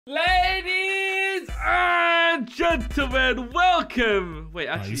Ladies and gentlemen, welcome. Wait,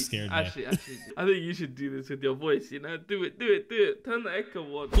 actually, I think you should do this with your voice. You know, do it. Turn the echo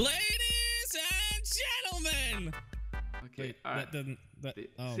on. Ladies and gentlemen. Okay, wait, all right.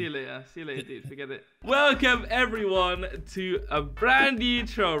 See you later, dude. Forget it. Welcome everyone to a brand new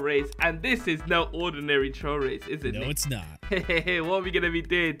troll race, and this is no ordinary troll race, is it? No, it's not. Hey, what are we gonna be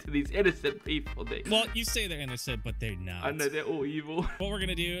doing to these innocent people, Nick? Well, you say they're innocent, but they're not. I know, they're all evil. What we're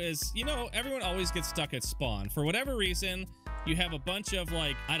gonna do is, you know, everyone always gets stuck at spawn for whatever reason. You have a bunch of,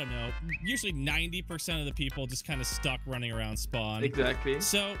 like, I don't know, usually 90% of the people just kind of stuck running around spawn. Exactly.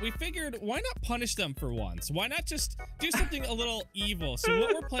 So we figured, why not punish them for once? Why not just do something a little evil? So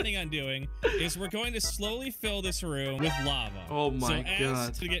what we're planning on doing is we're going to slowly fill this room with lava. Oh my god.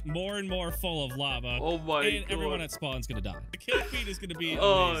 As to get more and more full of lava. Oh my god. And everyone at spawn is going to die. The kill feed is going to be amazing.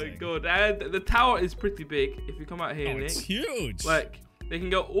 Oh my god. And the tower is pretty big. If you come out here, Nick. It's huge. Like, they can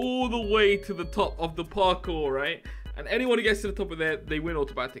go all the way to the top of the parkour, right? And anyone who gets to the top of there, they win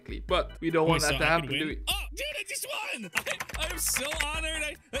automatically. But we don't want that to happen, do we? Oh, dude, I just won! I'm so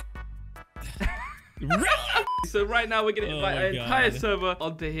honored. Really? So right now we're gonna invite our entire server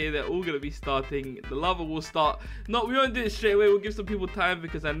onto here. They're all gonna be starting. The lava will start. No, we won't do it straight away. We'll give some people time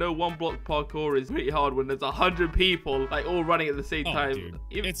because I know one block parkour is pretty hard when there's 100 people like all running at the same time.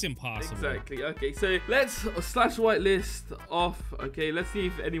 Dude, it's impossible. Exactly. Okay, so let's slash whitelist off. Okay, let's see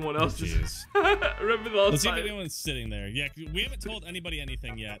if anyone else is. Remember the last Let's see time? if anyone's sitting there. Yeah, we haven't told anybody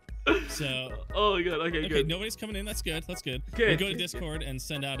anything yet. So. Oh my god. Okay, good. Nobody's coming in. That's good. That's good. Okay. We'll go to Discord and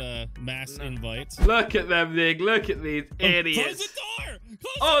send out a mass invite. Look at them, Nick. Look at these idiots. Close the door!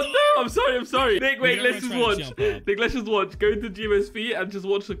 Oh no! I'm sorry. Nick, wait. Let's just watch. Nick, let's just watch. Go into GMSP and just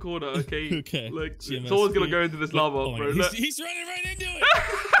watch the corner, okay? Okay. Look, GMSP. Someone's gonna go into this lava, bro. He's running right into it.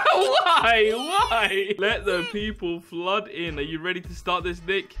 Why? Let the people flood in. Are you ready to start this,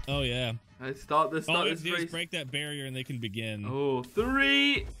 Nick? Oh yeah. Let's start this. All we have to do is break that barrier and they can begin. Oh,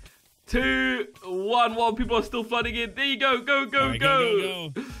 3, 2, 1. While people are still flooding in. There you go. Go.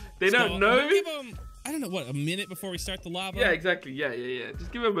 Go. They don't know. Give them, I don't know, what, a minute before we start the lava? Yeah, exactly. Yeah.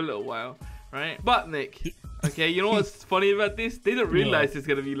 Just give them a little while, right? But Nick, okay, you know what's funny about this? They don't realize it's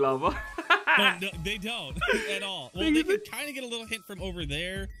gonna be lava. No, they don't at all. Well, they can kind of get a little hint from over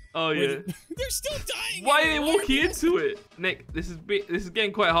there. Oh yeah. They're still dying. Why are they walking into it? Nick, this is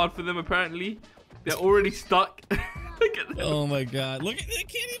getting quite hard for them apparently. They're already stuck. Look at them. Oh my god. Look at, they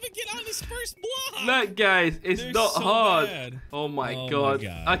can't even get on this first block. Look guys, it's not so hard. Bad. Oh my god.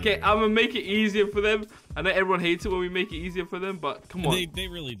 Okay, I'm gonna make it easier for them. I know everyone hates it when we make it easier for them, but come on. They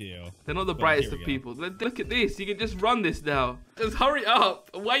really do. They're not the brightest of people. Look at this. You can just run this now. Just hurry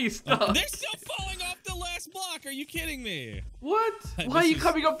up. Why are you stuck? They're still falling off the last block. Are you kidding me? What? Why are you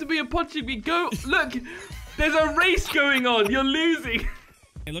coming up to me and punching me? Go. Look. There's a race going on. You're losing.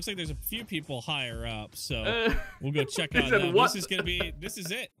 It looks like there's a few people higher up, so we'll go check out them. This is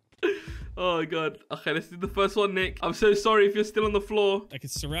it. Oh god. Okay, let's do the first one, Nick. I'm so sorry if you're still on the floor. I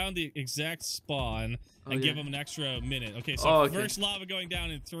could surround the exact spawn and give them an extra minute. Okay, so first lava going down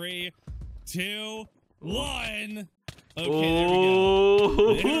in 3, 2, 1. Okay,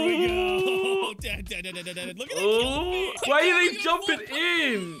 there we go. Look at that. Why are they jumping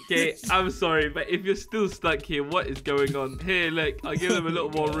in? Okay, I'm sorry, but if you're still stuck here, what is going on? Here, look, I'll give them a little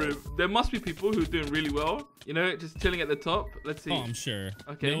more room. There must be people who are doing really well. You know, just chilling at the top. Let's see. Oh, I'm sure.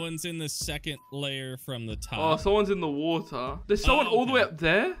 Okay. No one's in the second layer from the top. Oh, someone's in the water. There's someone all the way up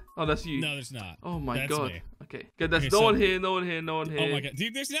there? Oh, that's you. No, there's not. Oh my god. Me. Okay. Good. There's no one here. No one here. Oh my god.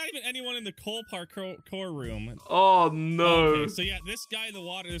 Dude, there's not even anyone in the coal parkour room. Oh no. Okay, so yeah, this guy in the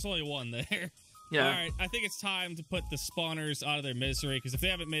water, there's only one there. Yeah. All right, I think it's time to put the spawners out of their misery because if they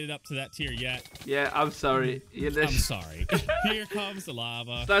haven't made it up to that tier yet. Yeah, I'm sorry. I'm sorry. Here comes the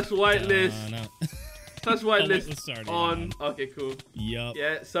lava. That's whitelist. That's whitelist on. Okay, cool. Yup.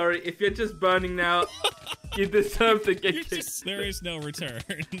 Yeah, sorry. If you're just burning now, you deserve to get kicked. There is no return.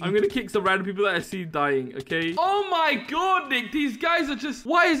 I'm going to kick some random people that I see dying, okay? Oh my god, Nick. These guys are just...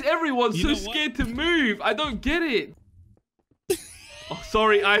 Why is everyone so scared to move? I don't get it. Oh,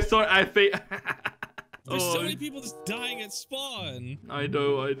 sorry. I think... There's so many people just dying at spawn. I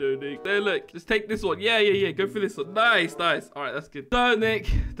know, Nick. There, look. Just take this one. Yeah. Go for this one. Nice. All right, that's good. So, Nick,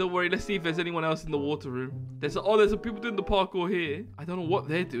 don't worry. Let's see if there's anyone else in the water room. There's some people doing the parkour here. I don't know what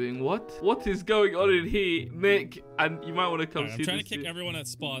they're doing. What is going on in here, Nick? And you might want to come see this. I'm trying to kick everyone at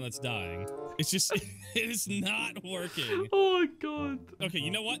spawn that's dying. It's just, it is not working. Oh my god. Okay,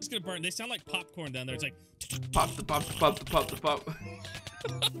 you know what? It's gonna burn. They sound like popcorn down there. It's like pop.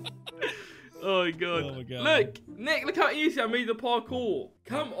 Oh my god. Oh my god. Look, Nick, look how easy I made the parkour.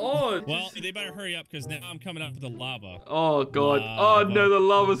 Come on. Well, they better hurry up because now I'm coming up with the lava. Oh god. Lava. Oh no, the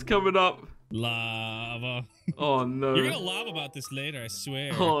lava's coming up. Lava. Oh no. You're gonna laugh about this later, I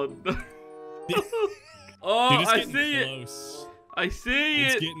swear. Oh no. Oh, Dude, it's I getting see close. it. I see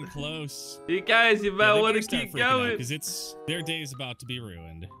It's it. getting close. You guys, you might want to keep going. Because their day is about to be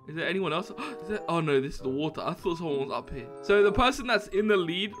ruined. Is there anyone else? Is there? Oh no, this is the water. I thought someone was up here. So the person that's in the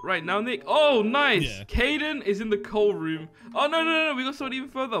lead right now, Nick. Oh, nice. Yeah. Caden is in the coal room. Oh no. We got someone even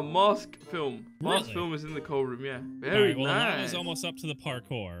further. Mask film. Mask Really? film is in the coal room. Yeah. All Very right, well, the nice. lava's almost up to the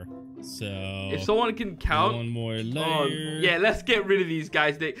parkour. So If someone can count. one more layer. Oh, yeah, let's get rid of these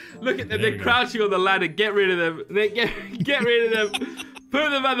guys, Nick. Look at them. There They're we go. crouching on the ladder. Get rid of them. Nick, get rid of them. Put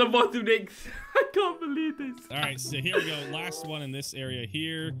them at the bottom, Nick. I can't believe this. All right, so here we go. Last one in this area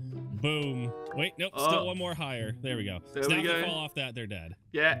here. Boom. Wait, nope. Still one more higher. There we go. There So we now if go. they fall off that, they're dead.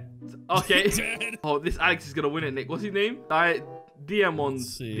 Yeah. Okay. Dead. Oh, this Alex is gonna win it, Nick. What's his name? Diamons.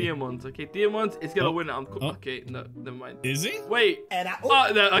 Let's see. Diamons. Okay, Diamons is gonna Oh. win it. Oh. Okay, no, never mind. Is he? Wait.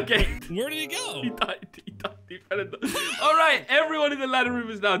 Oh, no, okay. Where did he go? He died. He fell in the... All right, everyone in the ladder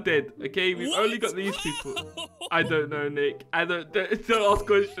room is now dead. Okay, we've only got these people. I don't know, Nick. Don't ask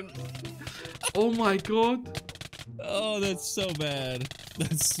questions. Oh my god. Oh, that's so bad.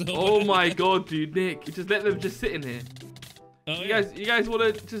 That's so Oh bad. my god, dude, Nick. Just let them just sit in here. Oh, You guys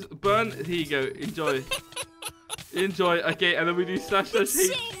want to just burn? Here you go. Enjoy. Enjoy. Okay, and then we do slash That's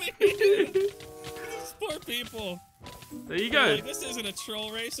hate. so mean. These poor people. There you They're go. like, this isn't a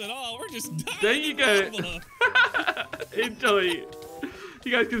troll race at all. We're just dying. There you in go. lava. Enjoy.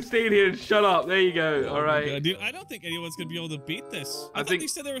 You guys can stay in here and shut up. There you go. All right. God, dude, I don't think anyone's gonna be able to beat this. I thought you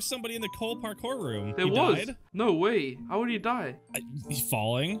said there was somebody in the coal parkour room. There He was. died? No way. How would he die? He's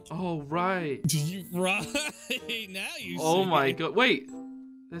falling. Oh, right. Right. Now you Oh see. my god. Wait.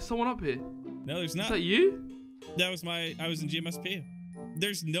 There's someone up here. No, there's Is not. that you? That was I was in GMSP.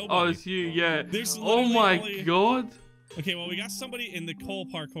 There's nobody. Oh, it's you. Yeah. There's Oh literally my only- god. Okay, well, we got somebody in the coal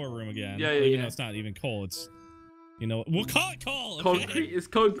parkour room again. Yeah, Well, you yeah. know, it's not even coal. It's, you know, we'll call it coal. Okay? Concrete. It's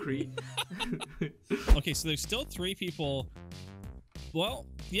concrete. Okay, so there's still 3 people. Well,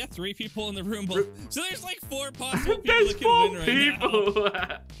 yeah, 3 people in the room. So there's like 4 possible people There's that 4 can win right now. people.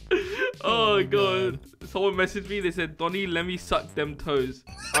 Oh, my god. Someone messaged me. They said, Donnie, let me suck them toes.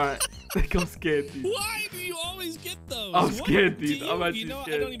 All right. I got scared, dude. Why do you always get those? I'm What scared, do dude. You, I'm actually you know,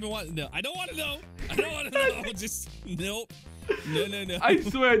 scared. I don't even want to know. I don't want to know. I don't want to know. Just nope. No. I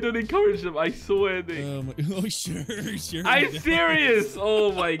swear I don't encourage them. I swear, Nick. Oh, sure. I'm serious.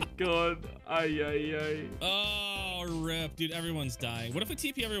 Oh my god. Ay. Oh, rip, dude. Everyone's dying. What if we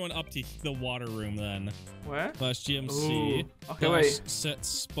TP everyone up to the water room then? Where? Slash GMC. Ooh. Okay, wait. Set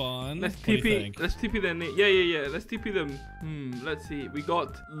spawn. Let's What do you TP. think? Let's TP them. Nick. Yeah. Let's TP them. Let's see. We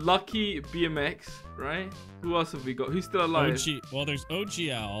got Lucky BMX, right? Who else have we got? Who's still alive? OG. Well, there's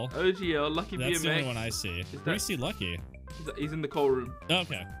OGL. OGL, Lucky That's BMX. the only one I see. Where do you see Lucky? He's in the coal room.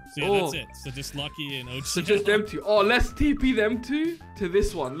 Okay. So yeah, Oh. that's it. So just Lucky and OGL. So just them 2. Oh, let's TP them 2 to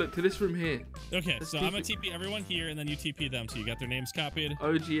this one. Look, to this room here. Okay, Let's so I'm gonna TP everyone here, and then you TP them too. You got their names copied?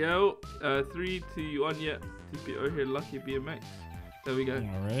 OGL, 3, 2, 1, yeah. TP over here, Lucky BMX. There we go.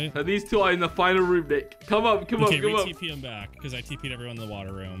 All right. So these 2 are in the final room, Nick. Come up. Okay, come up. re-TP them back, because I TP'd everyone in the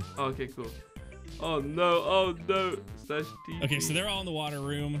water room. Okay, cool. Oh no. Slash TP. Okay, so they're all in the water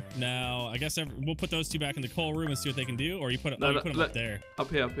room. Now, I guess we'll put those 2 back in the coal room and see what they can do, or you put, No, you no, put them let- up there.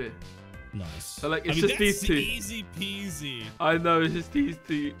 Up here. Nice. So, like, it's I mean, just these that's 2. easy peasy. I know, it's just these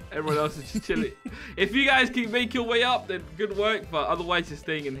 2. Everyone else is just chilling. If you guys can make your way up, then good work, but otherwise you're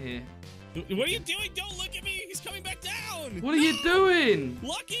staying in here. What are you doing? Don't look at me. He's coming back down. What are you doing?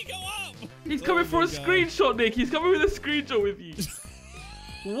 Lucky, go up. He's coming for my a God. screenshot, Nick. He's coming with a screenshot with you.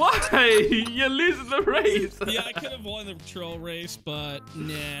 Why? You're losing the race. Yeah, I could have won the troll race, but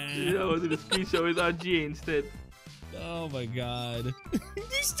nah. Yeah, I was in a screenshot with RG instead. Oh my god.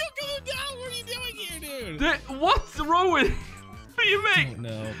 He's still going down. What are you doing here, dude? What's wrong with what do you Oh make?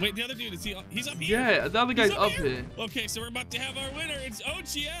 no. Wait, the other dude, he's up here? Yeah, the other guy's He's up here. Okay, so we're about to have our winner. It's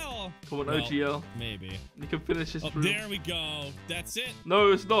OGL. Come on, Well, OGL. Maybe. You can finish this Oh, through. there we go. That's it.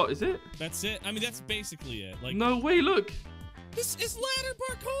 No, it's not, is it? That's it. I mean, that's basically it. Like, No way, look. this is ladder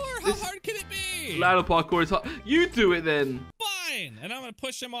parkour. How This- hard can it be? Ladder parkour is hard. You do it then. Fine. And I'm going to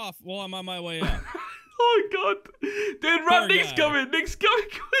push him off while I'm on my way up. Oh god. Dude, run, Poor Nick's guy. coming. Nick's coming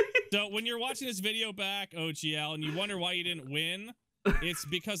quick. So when you're watching this video back, OGL, and you wonder why you didn't win, it's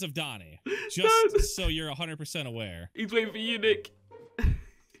because of Donnie. Just so you're 100% aware. He's waiting for you, Nick.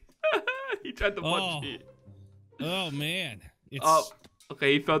 He tried to punch Oh. you. Oh, man. It's, Oh,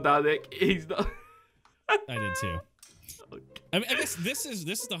 okay, he fell down, Nick. He's not. I did too. I mean, I guess this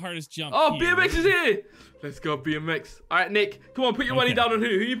is the hardest jump. Oh, here. BMX is here. Let's go, BMX. All right, Nick. Come on, put your money down on who?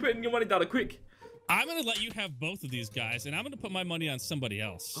 Who are you putting your money down on? Quick. I'm gonna let you have both of these guys, and I'm gonna put my money on somebody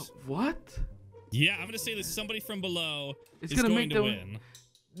else. Oh, what? Yeah, I'm gonna say that somebody from below is gonna going make to them win.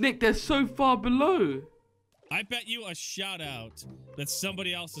 Nick, they're so far below. I bet you a shout out that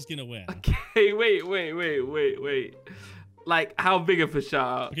somebody else is gonna win. Okay, wait. Like, how big of a shout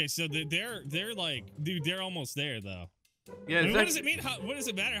out? Okay, so they're like, dude, they're almost there though. Yeah, I mean, what does it mean? What does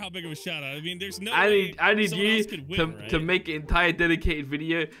it matter how big of a shout out? I mean, there's no. I need you win, right? to make an entire dedicated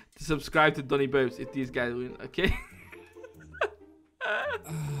video to subscribe to Doni Bobes if these guys win. Okay.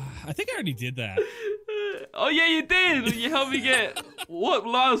 I think I already did that. Oh yeah, you did. You helped me get what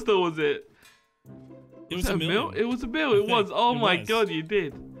milestone was it? It was a million. It was a mill. It was. Oh my god, you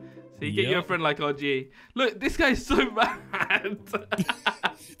did. So you get your friend like RGA. Look, this guy's so mad.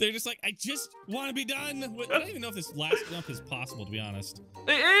 They're just like, I just want to be done. I don't even know if this last jump is possible, to be honest.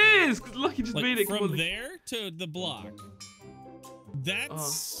 It is. Look, he just like, made it. From there to the block.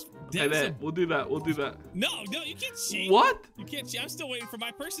 That's we'll do that. We'll do that. No, you can't cheat. What? You can't cheat. I'm still waiting for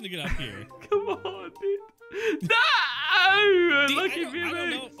my person to get up here. Come on, dude. No! Dude, Look at me. I don't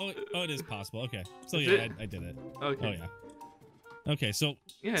know. Oh, it is possible. Okay. So yeah, I did it. Okay. Oh yeah. Okay, so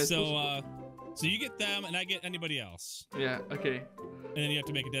so you get them and I get anybody else. Yeah, okay. And then you have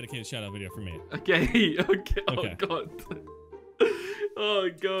to make a dedicated shout out video for me. Okay. Oh god. Oh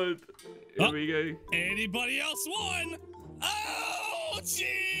god. Here we go. Anybody else won? Oh,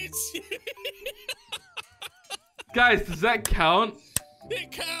 jeez. Guys, does that count?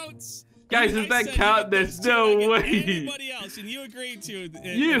 It counts. Guys, does that count? There's no way. Anybody else, and you agreed to.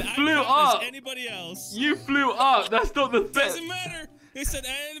 You flew up. Anybody else? You flew up. That's not the thing. Doesn't matter. They said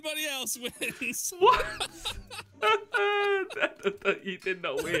anybody else wins. What? You did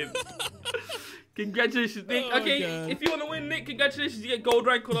not win. Congratulations, Nick. Oh, okay, if you want to win, Nick, congratulations. You get gold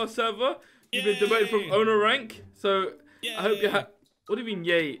rank on our server. You've been demoted from owner rank. So yay. I hope you have. What do you mean,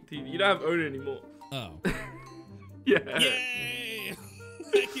 yay? Dude, you don't have owner anymore. Oh. Yeah. Yay!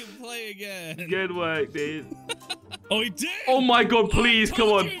 I can play again. Good work, dude. Oh, he did. Oh my god, please, come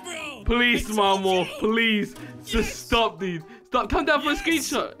on. You, please, Marmor, please. Yes. Just stop, dude. Stop. Come down for a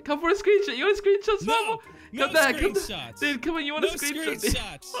screenshot. Come for a screenshot. You want a screenshot, Marmor? No come down. screenshots. Dude, come on. You want a screenshot?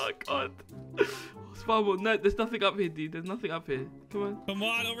 Screenshots. Oh god. Marmor, no, there's nothing up here, dude. There's nothing up here. Come on. Come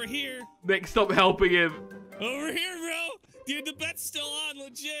on, over here. Nick, stop helping him. Over here, bro. Dude, the bet's still on,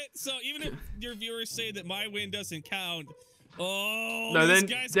 legit. So even if your viewers say that my win doesn't count, no, then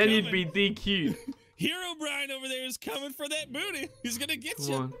you'd be DQ'd. Hero Brian over there is coming for that booty. He's gonna get Come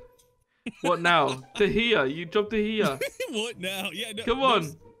you. On. What now? To here. You jump to here. What now? Yeah. No, come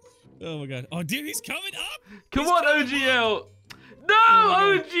on. Oh my god. Oh, dude, he's coming up. Come on, OGL. No,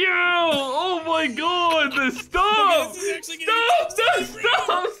 OGL. Oh my god. Stop. Stop.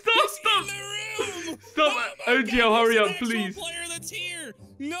 Stop, OGL, hurry up, please. Player that's here.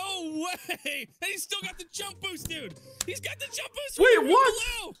 No way. And he's still got the jump boost, dude. He's got the jump boost. Wait, what?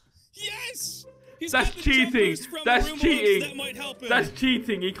 Below. Yes. That's cheating. That's cheating. That might help him. That's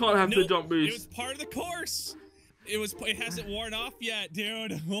cheating. He can't have the jump boost. It was part of the course. It hasn't worn off yet,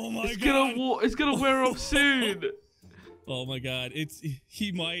 dude. Oh my god. It's gonna wear off soon. Oh my god.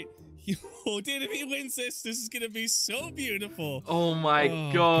 He might. Oh, dude, if he wins this is gonna be so beautiful. Oh my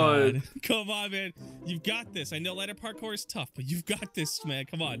god. Come on, man. You've got this. I know ladder parkour is tough, but you've got this, man.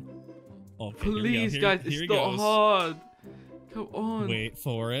 Come on. Okay, please, guys, it's not hard. Come on. Wait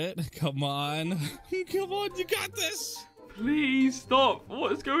for it. Come on. Come on, you got this. Please stop.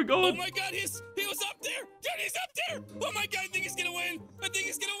 What is going on? Oh my god, he was up there. Dude, he's up there. Oh my god, I think he's gonna win.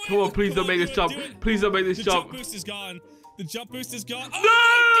 Come on, please don't make this jump. Please don't make this jump. The jump boost is gone. The jump boost is gone. Oh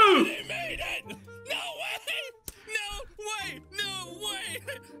no! My god, he made it. No way.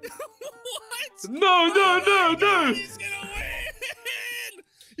 What? No. He's gonna win.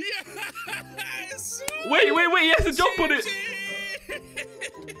 Yes. Wait. He has to jump on it.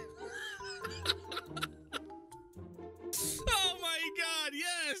 Oh my god,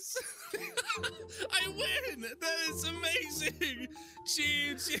 yes. I win. That is amazing.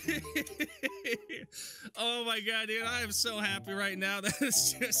 GG. Oh my god, dude. I am so happy right now. That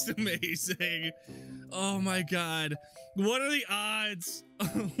is just amazing. Oh my god. What are the odds? What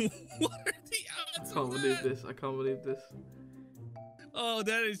are the odds? I can't believe this. Oh,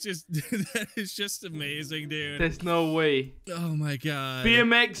 that is just amazing, dude. There's no way. Oh my god.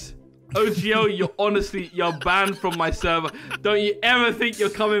 BMX, OGL, you're banned from my server. Don't you ever think you're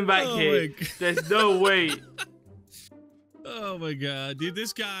coming back here. There's no way. Oh my god, dude,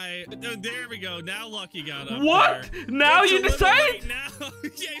 this guy. Oh, there we go. Now Lucky got up. What? There. Now It's you a little decide? late now.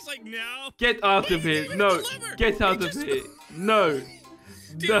 Yeah, he's like now. Get out of He here. didn't No. even deliver. Get out He of just- here. No.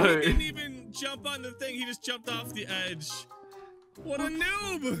 Dude, No. he didn't even jump on the thing. He just jumped off the edge. What a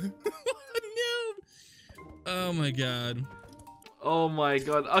noob! What a noob! Oh my god. Oh my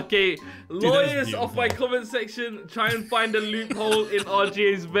god. Okay, that lawyers is of my comment section, try and find a loophole in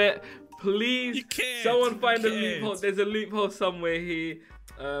RGA's bet. Please, You can't. someone find You a loophole. can't. There's a loophole somewhere here.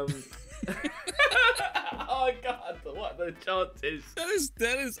 Oh god, what are the chances?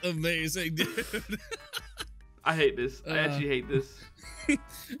 That is amazing, dude. I hate this. I actually hate this.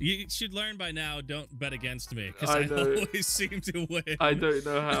 You should learn by now, don't bet against me, because I I know. always seem to win. I don't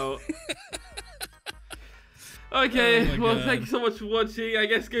know how. Okay, Oh my well, God. thank you so much for watching. I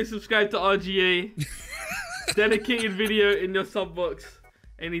guess go subscribe to RGA. Dedicated video in your sub box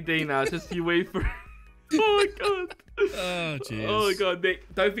any day now. Just you wait for it. Oh my god. Oh, jeez. Oh my god,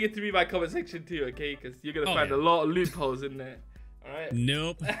 Nick. Don't forget to read my comment section too, okay? Because you're going to find yeah. a lot of loopholes in there. Alright?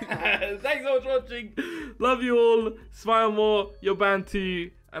 Nope. Thanks so much for watching. Love you all. Smile more. You're banned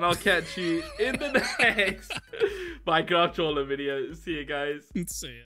too. And I'll catch you in the next Minecraft Trawler video. See you guys. See ya.